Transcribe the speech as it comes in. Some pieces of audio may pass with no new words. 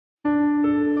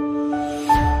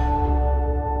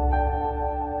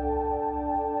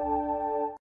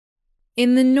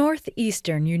In the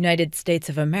northeastern United States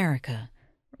of America,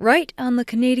 right on the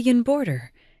Canadian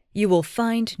border, you will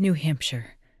find New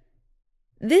Hampshire.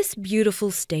 This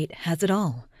beautiful state has it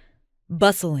all: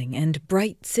 bustling and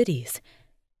bright cities,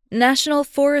 national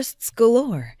forests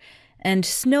galore, and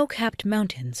snow-capped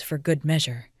mountains for good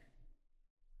measure.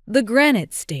 The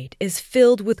Granite State is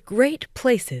filled with great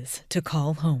places to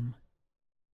call home.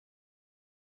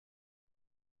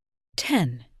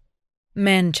 10.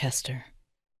 Manchester.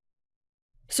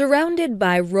 Surrounded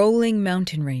by rolling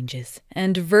mountain ranges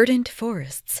and verdant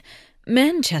forests,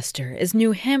 Manchester is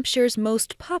New Hampshire's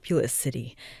most populous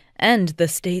city and the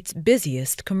state's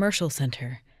busiest commercial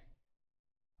center.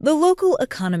 The local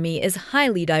economy is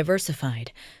highly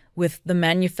diversified, with the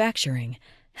manufacturing,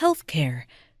 healthcare,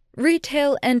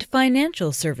 retail, and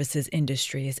financial services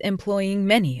industries employing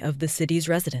many of the city's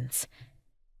residents.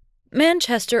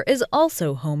 Manchester is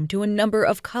also home to a number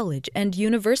of college and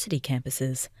university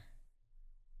campuses.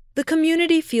 The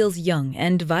community feels young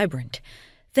and vibrant,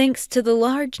 thanks to the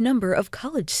large number of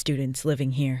college students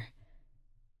living here.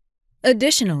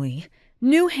 Additionally,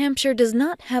 New Hampshire does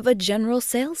not have a general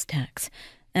sales tax,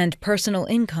 and personal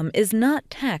income is not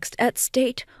taxed at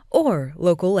state or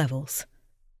local levels.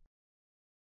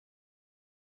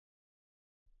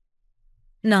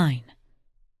 9.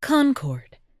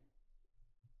 Concord.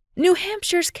 New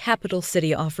Hampshire's capital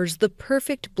city offers the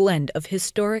perfect blend of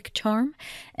historic charm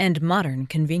and modern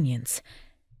convenience.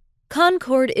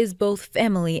 Concord is both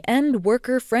family and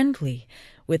worker-friendly,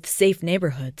 with safe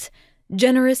neighborhoods,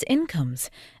 generous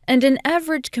incomes, and an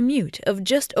average commute of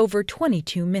just over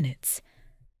 22 minutes.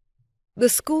 The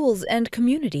schools and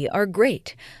community are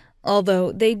great,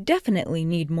 although they definitely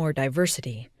need more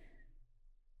diversity.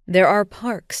 There are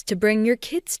parks to bring your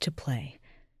kids to play.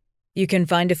 You can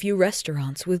find a few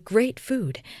restaurants with great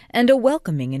food and a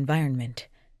welcoming environment.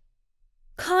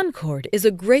 Concord is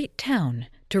a great town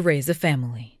to raise a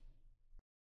family.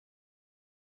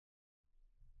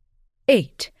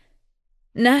 8.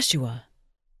 Nashua.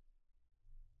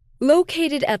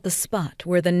 Located at the spot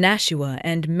where the Nashua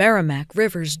and Merrimack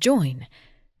rivers join,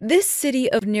 this city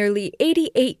of nearly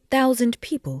 88,000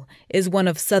 people is one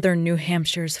of southern New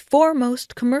Hampshire's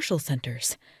foremost commercial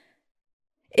centers.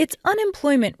 Its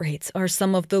unemployment rates are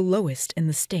some of the lowest in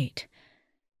the state.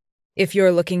 If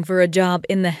you're looking for a job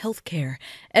in the healthcare,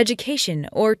 education,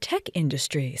 or tech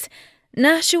industries,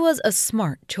 Nashua's a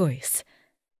smart choice.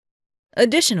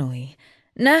 Additionally,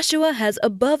 Nashua has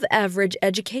above-average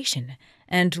education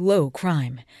and low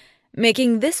crime,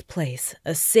 making this place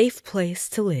a safe place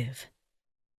to live.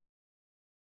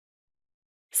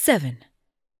 7.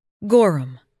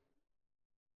 Gorham.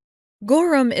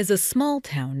 Gorham is a small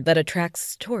town that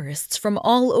attracts tourists from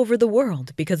all over the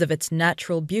world because of its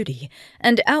natural beauty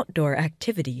and outdoor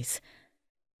activities.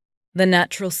 The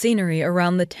natural scenery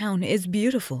around the town is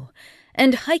beautiful,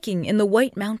 and hiking in the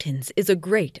White Mountains is a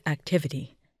great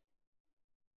activity.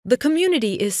 The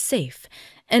community is safe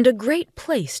and a great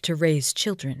place to raise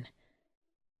children.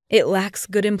 It lacks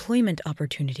good employment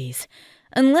opportunities,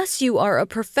 unless you are a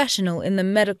professional in the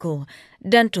medical,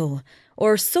 dental,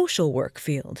 or social work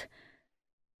field.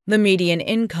 The median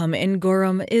income in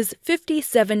Gorham is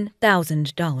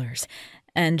 $57,000,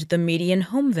 and the median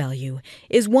home value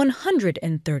is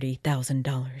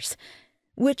 $130,000,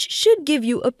 which should give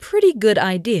you a pretty good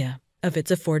idea of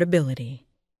its affordability.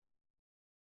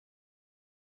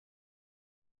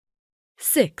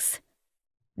 6.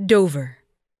 Dover.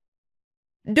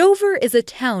 Dover is a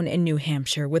town in New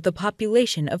Hampshire with a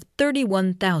population of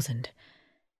 31,000.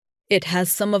 It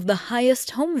has some of the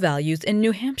highest home values in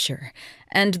New Hampshire,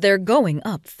 and they're going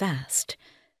up fast.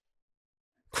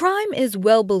 Crime is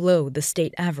well below the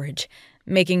state average,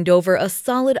 making Dover a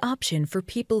solid option for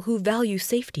people who value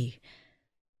safety.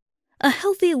 A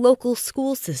healthy local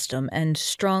school system and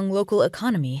strong local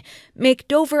economy make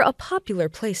Dover a popular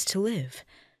place to live.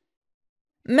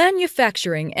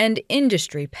 Manufacturing and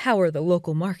industry power the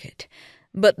local market,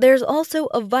 but there's also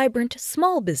a vibrant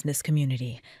small business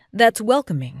community that's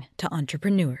welcoming to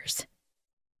entrepreneurs.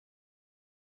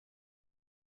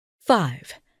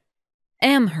 5.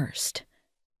 Amherst.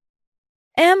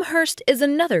 Amherst is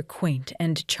another quaint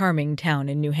and charming town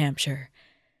in New Hampshire.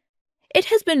 It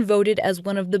has been voted as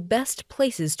one of the best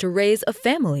places to raise a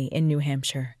family in New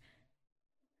Hampshire.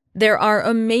 There are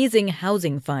amazing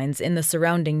housing finds in the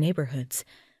surrounding neighborhoods.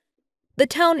 The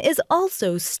town is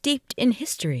also steeped in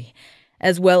history,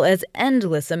 as well as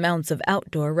endless amounts of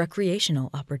outdoor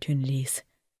recreational opportunities.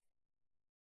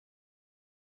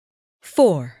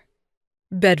 4.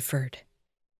 Bedford.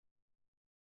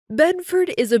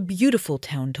 Bedford is a beautiful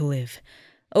town to live,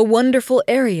 a wonderful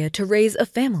area to raise a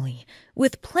family,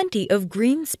 with plenty of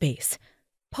green space,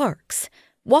 parks,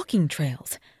 walking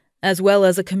trails, as well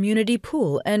as a community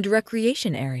pool and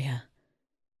recreation area.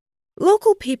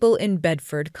 Local people in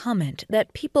Bedford comment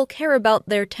that people care about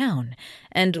their town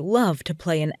and love to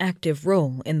play an active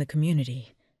role in the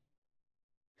community.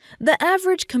 The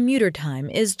average commuter time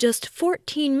is just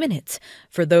 14 minutes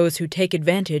for those who take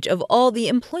advantage of all the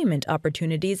employment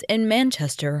opportunities in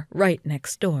Manchester right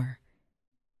next door.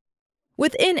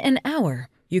 Within an hour,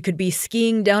 you could be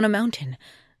skiing down a mountain,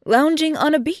 lounging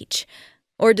on a beach,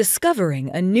 or discovering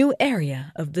a new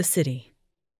area of the city.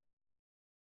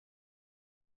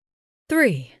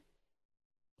 3.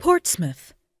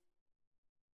 Portsmouth.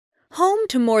 Home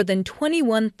to more than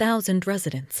 21,000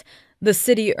 residents, the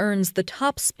city earns the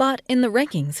top spot in the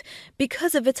rankings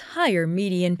because of its higher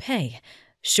median pay,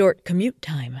 short commute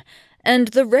time, and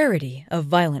the rarity of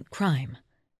violent crime.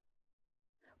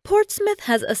 Portsmouth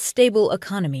has a stable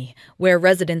economy where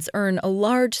residents earn a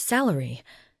large salary,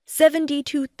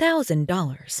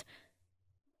 $72,000.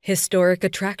 Historic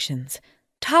attractions,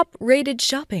 top-rated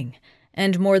shopping,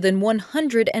 and more than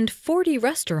 140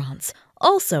 restaurants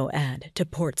also add to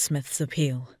Portsmouth's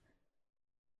appeal.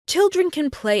 Children can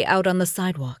play out on the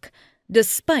sidewalk,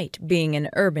 despite being an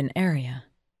urban area.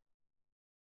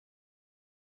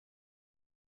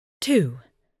 2.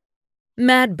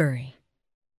 Madbury.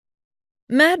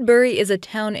 Madbury is a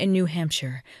town in New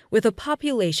Hampshire with a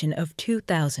population of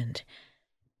 2,000.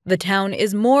 The town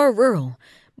is more rural,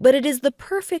 but it is the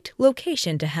perfect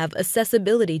location to have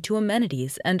accessibility to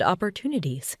amenities and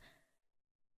opportunities.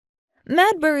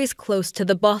 Madbury's close to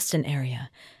the Boston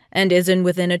area and is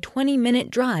within a 20-minute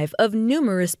drive of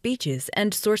numerous beaches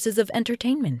and sources of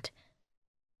entertainment.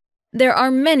 There are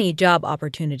many job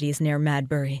opportunities near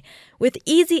Madbury, with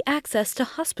easy access to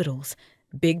hospitals,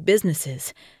 big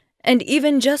businesses, and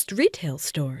even just retail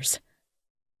stores.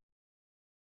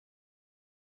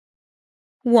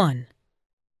 1.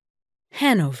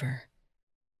 Hanover.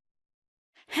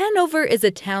 Hanover is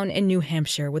a town in New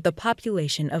Hampshire with a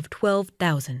population of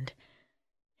 12,000.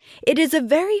 It is a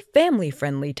very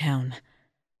family-friendly town.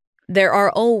 There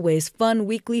are always fun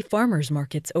weekly farmers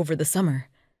markets over the summer.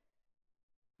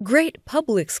 Great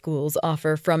public schools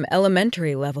offer from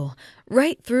elementary level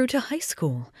right through to high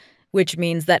school, which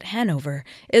means that Hanover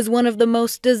is one of the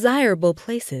most desirable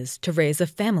places to raise a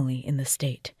family in the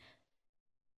state.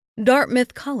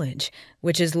 Dartmouth College,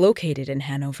 which is located in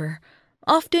Hanover,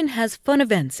 often has fun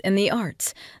events in the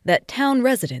arts that town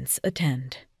residents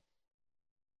attend.